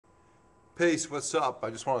Peace, what's up? I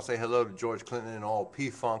just want to say hello to George Clinton and all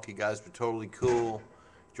P-Funk. You guys were totally cool.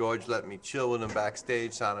 George let me chill with him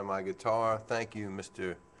backstage, signing my guitar. Thank you,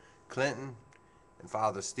 Mr. Clinton and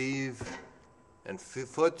Father Steve and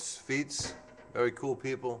Feets, very cool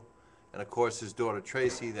people. And of course his daughter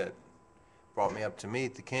TRCEY that brought me up to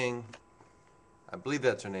meet the king. I believe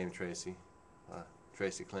that's her name, TRCEY.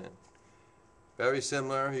 TRCEY Clinton. Very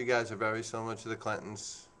similar. You guys are very similar to the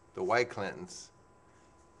Clintons, the white Clintons.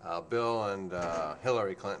 Bill and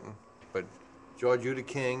Hillary Clinton. But George, you the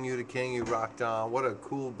king, you rocked on. What a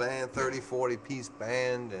cool band, 30, 40 piece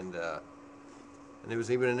band. And there was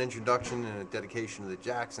even an introduction and a dedication to the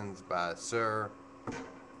Jacksons by Sir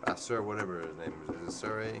whatever his name is it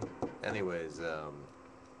Surrey? Anyways, the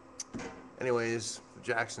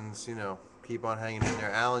Jacksons, you know, keep on hanging in there.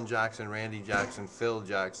 Alan Jackson, Randy Jackson, Phil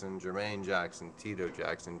Jackson, Jermaine Jackson, Tito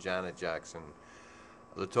Jackson, Janet Jackson,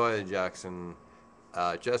 LaToya Jackson,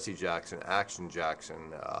 Jesse Jackson, Action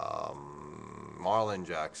Jackson, Marlon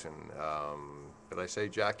Jackson, did I say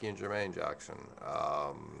Jackie and Jermaine Jackson,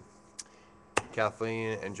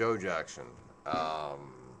 Kathleen and Joe Jackson,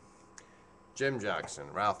 Jim Jackson,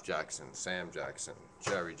 Ralph Jackson, Sam Jackson,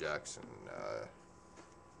 Jerry Jackson,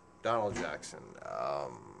 Donald Jackson,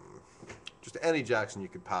 just any Jackson you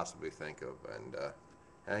could possibly think of. And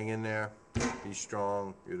hang in there, be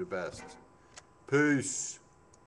strong, you're the best. Peace.